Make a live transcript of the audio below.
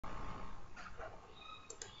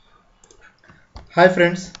Hi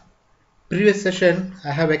friends, previous session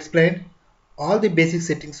I have explained all the basic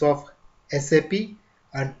settings of SAP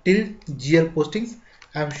until GL postings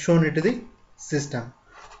I have shown it to the system.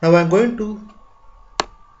 Now I am going through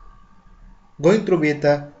with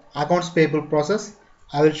the accounts payable process.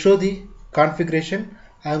 I will show the configuration.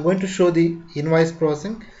 I am going to show the invoice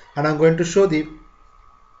processing and I am going to show the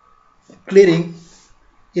clearing,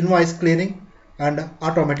 invoice clearing and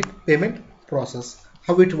automatic payment process,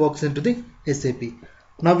 how it works into the SAP.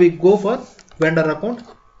 Now we go for vendor account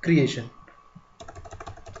creation.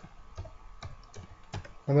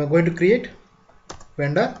 Now we are going to create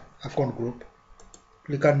vendor account group.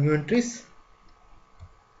 Click on new entries.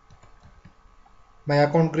 My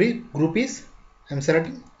account group is, I am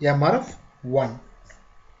selecting MRF1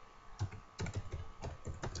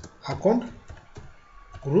 account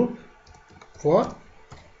group for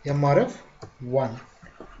MRF1.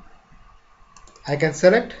 I can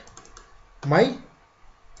select my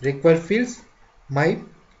required fields, my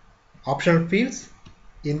optional fields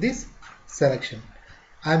in this selection.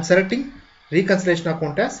 I am selecting reconciliation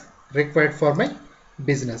account as required for my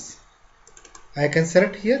business. I can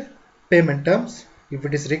select here payment terms. If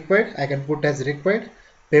it is required, I can put as required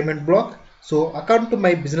payment block. So according to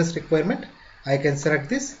my business requirement, I can select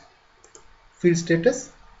this field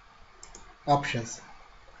status options.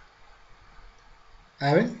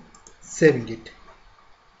 I am saving it.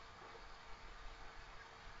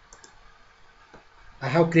 I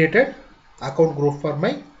have created account group for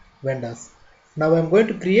my vendors. Now I am going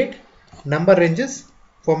to create number ranges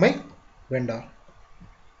for my vendor.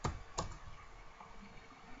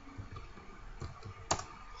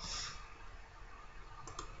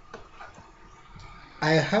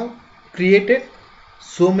 I have created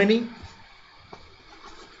so many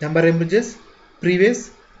number ranges previous.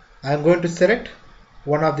 I am going to select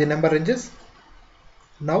one of the number ranges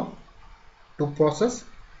now to process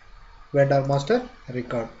vendor master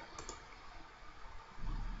record.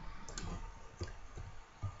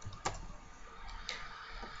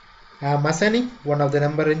 I am assigning one of the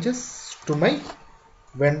number ranges to my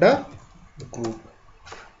vendor group.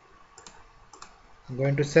 I am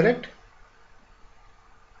going to select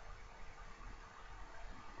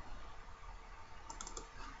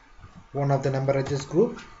one of the number ranges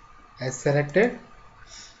group as selected.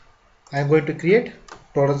 I am going to create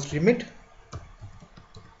tolerance limit,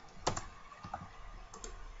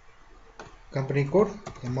 company code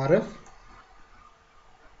MRF.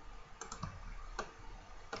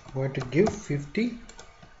 I'm going to give 50.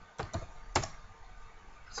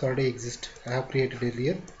 It's already exist. I have created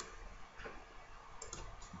earlier.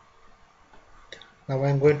 Now I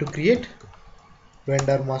am going to create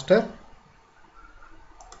vendor master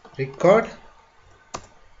record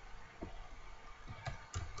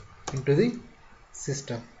into the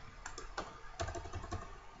system.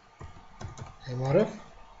 MRF,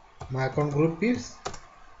 my account group is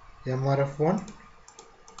MRF1.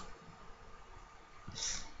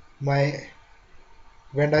 My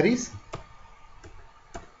vendor is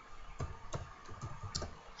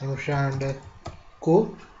Anusha and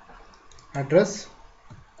Co. Address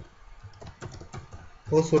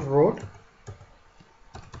Hosur Road.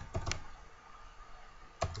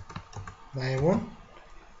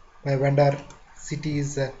 My vendor city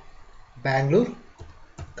is Bangalore,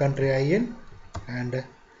 country IN, and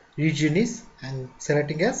region is I am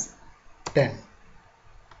selecting as 10.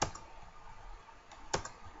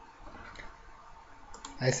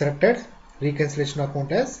 I selected reconciliation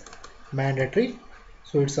account as mandatory,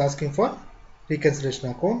 so it's asking for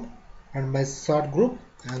reconciliation account, and my sort group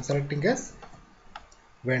I am selecting as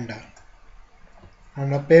vendor,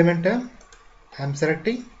 and a payment term I am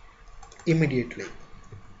selecting immediately.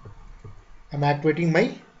 I am activating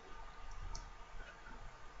my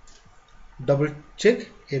double check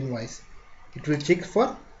invoice. It will check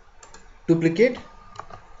for duplicate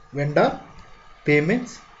vendor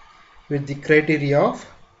payments with the criteria of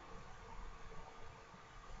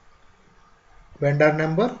vendor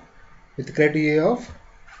number, with criteria of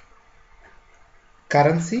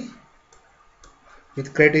currency,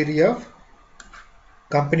 with criteria of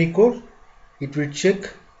company code. It will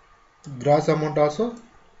check gross amount also.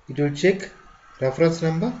 It will check reference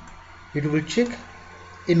number. It will check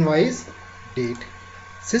invoice date.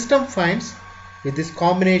 System finds with this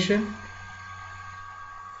combination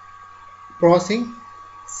processing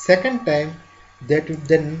second time, that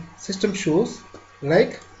then system shows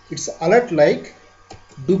like it's alert like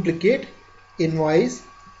duplicate invoice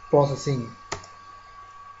processing.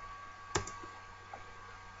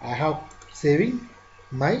 I have saving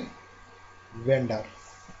my vendor.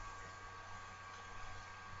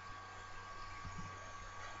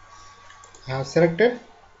 I have selected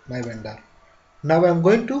my vendor. Now I am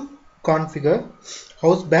going to configure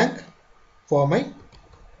house bank for my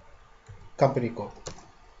company code.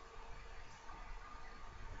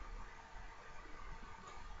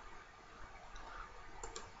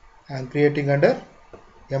 I am creating under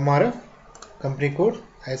MRF company code.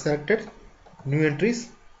 I selected new entries,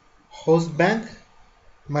 house bank,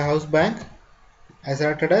 my house bank I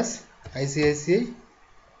selected as ICICI,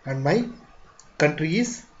 and my country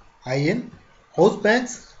is IN. House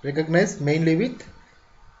banks recognized mainly with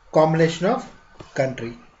combination of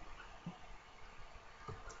country.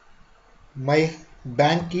 My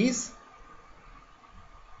bank is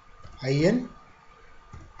IN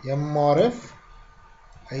MRF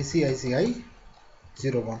ICICI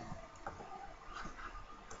 01.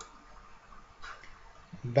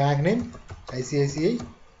 Bank name ICICI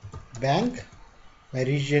Bank. My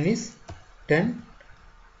region is 10.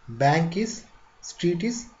 Bank is street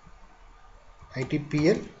is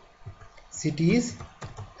ITPL. City is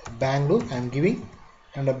Bangalore. I am giving,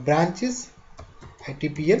 and a branch is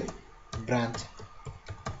ITPL branch.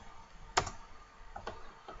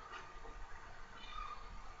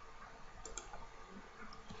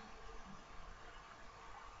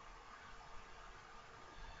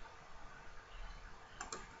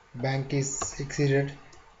 Bank is exceeded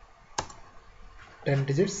 10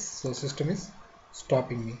 digits, so system is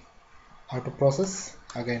stopping me. How to process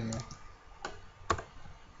again now.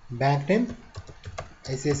 Bank name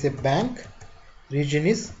ICICI Bank, region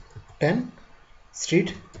is 10,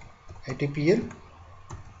 street ITPL,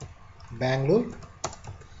 Bangalore,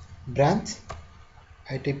 branch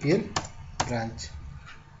ITPL branch.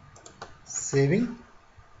 Saving.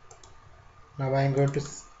 Now I am going to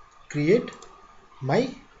create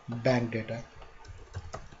my bank data.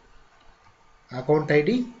 Account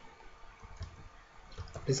ID,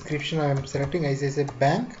 description I am selecting ICICI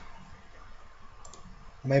Bank.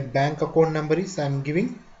 My bank account number is I am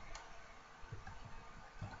giving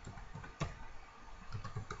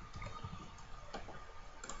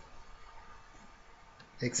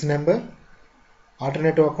X number.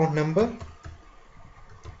 Alternative account number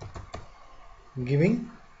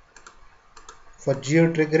giving. For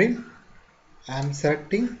geo triggering I am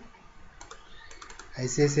selecting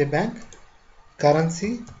ICICI Bank.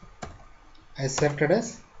 Currency I selected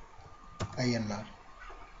as INR.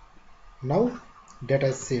 Now data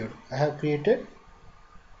is saved. I have created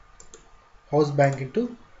house bank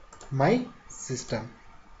into my system.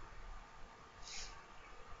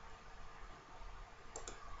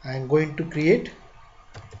 I am going to create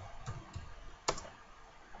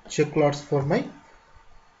check lots for my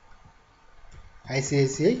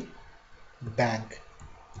ICICI Bank.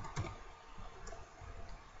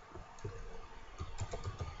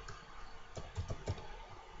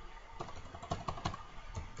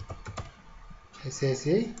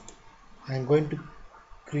 ICICI. I am going to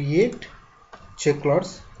create check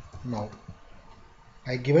lots now.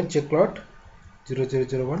 I given check lot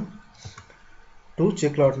 0001 to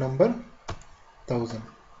check lot number 1000.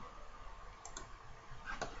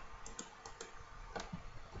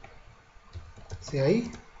 Say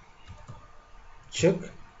I check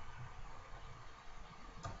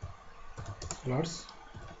lots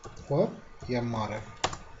for MRF.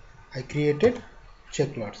 I created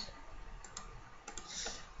check lots.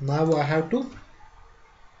 Now I have to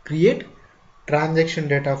create transaction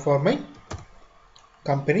data for my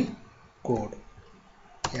company code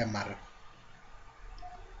MRF.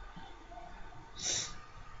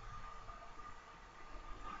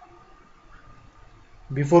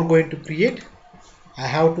 Before going to create, I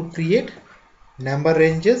have to create number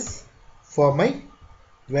ranges for my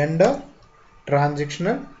vendor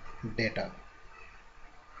transactional data.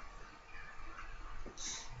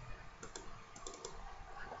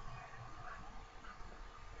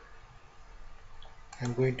 I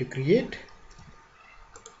am going to create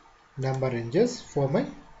number ranges for my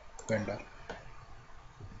vendor.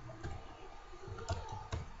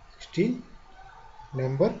 16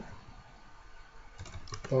 number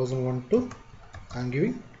 1001 to I am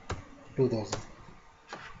giving 2000.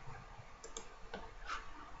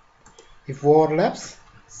 If overlaps,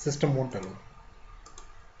 system won't allow.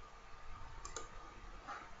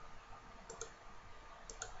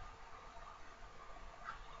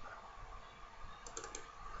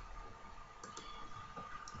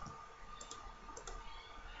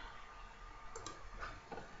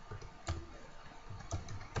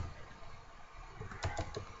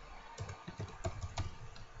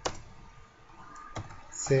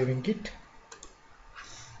 Saving it.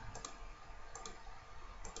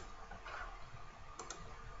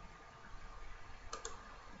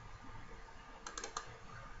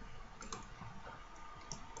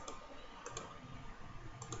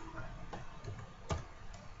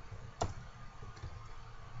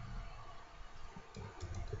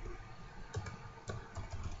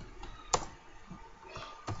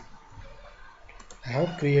 I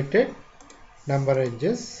have created number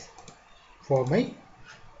ranges for my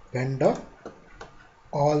vendor,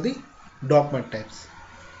 all the document types.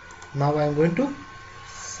 Now I am going to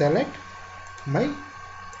select my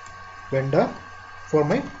vendor for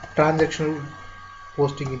my transactional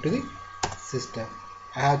posting into the system.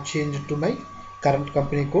 I have changed to my current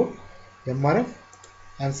company code MRF.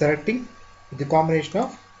 I am selecting the combination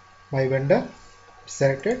of my vendor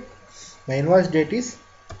selected. My invoice date is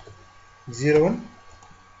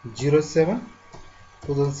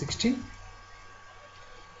 01/07/2016.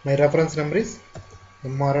 My reference number is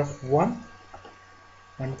MRF1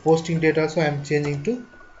 and posting date also I am changing to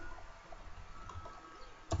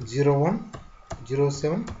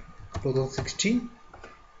 01/07/2016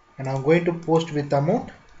 and I am going to post with amount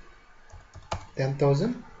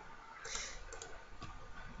 10,000.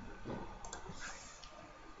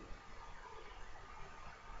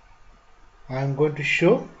 I am going to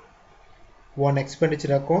show one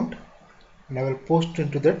expenditure account and I will post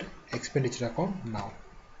into that expenditure account now.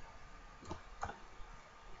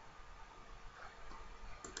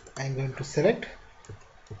 I am going to select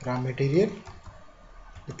raw material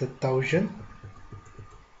with 1,000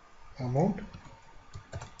 amount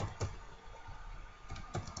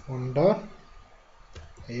under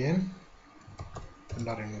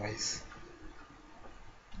invoice.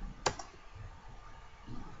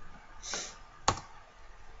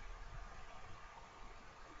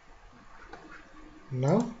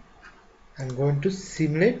 Now I am going to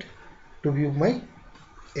simulate to view my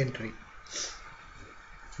entry.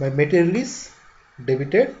 My material is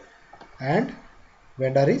debited and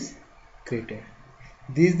vendor is created.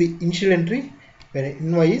 This is the initial entry when an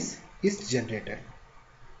invoice is generated.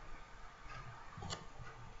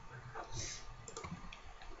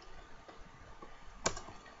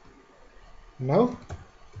 Now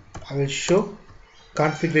I will show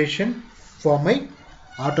configuration for my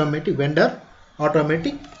automatic vendor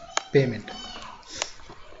automatic payment.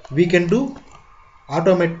 We can do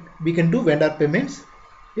vendor payments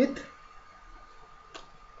with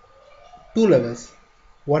two levels.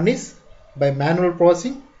 One is by manual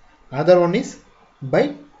processing, other one is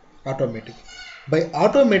by automatic. By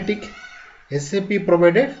automatic, SAP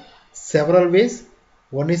provided several ways.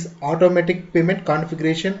 One is automatic payment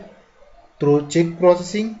configuration through check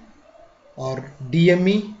processing or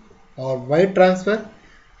DME or wire transfer.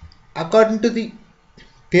 According to the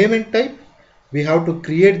payment type, we have to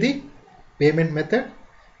create the payment method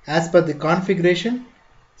as per the configuration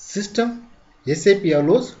system. SAP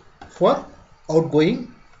allows for outgoing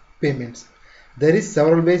payments. There is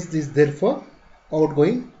several ways is there for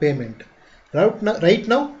outgoing payment. Right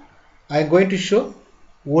now I am going to show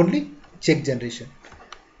only check generation.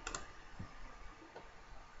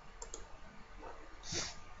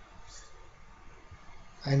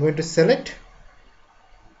 I am going to select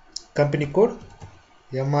company code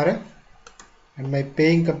MRF and my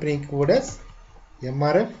paying company code as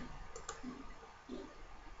MRF.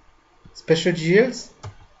 Special GLs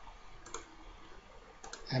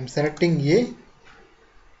I am selecting A.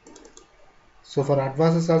 So for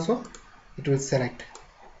advances also it will select.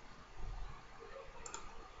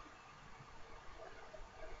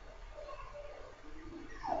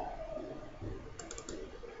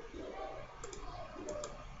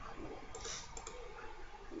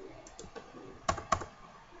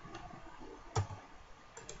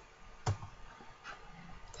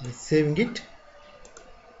 I am saving it.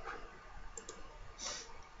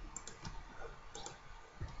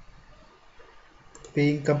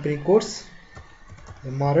 Paying company codes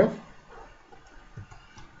MRF.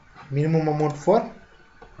 Minimum amount for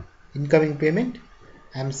incoming payment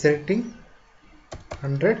I am selecting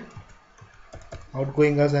 100.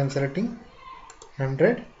 Outgoing as I am selecting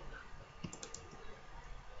 100.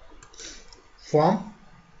 Form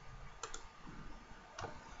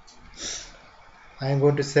I am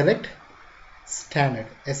going to select standard,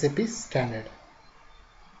 SAP standard.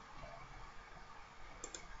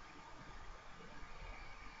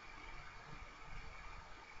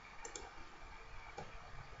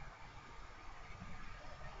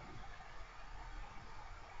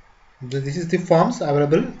 This is the forms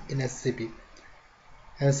available in SAP.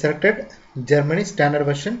 I have selected Germany standard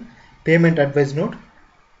version, payment advice note,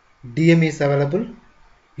 DME is available,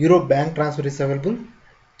 Euro bank transfer is available,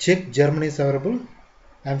 check Germany is available.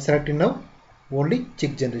 I am selecting now only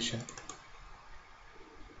check generation.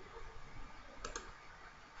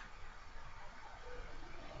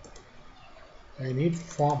 I need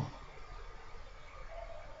form.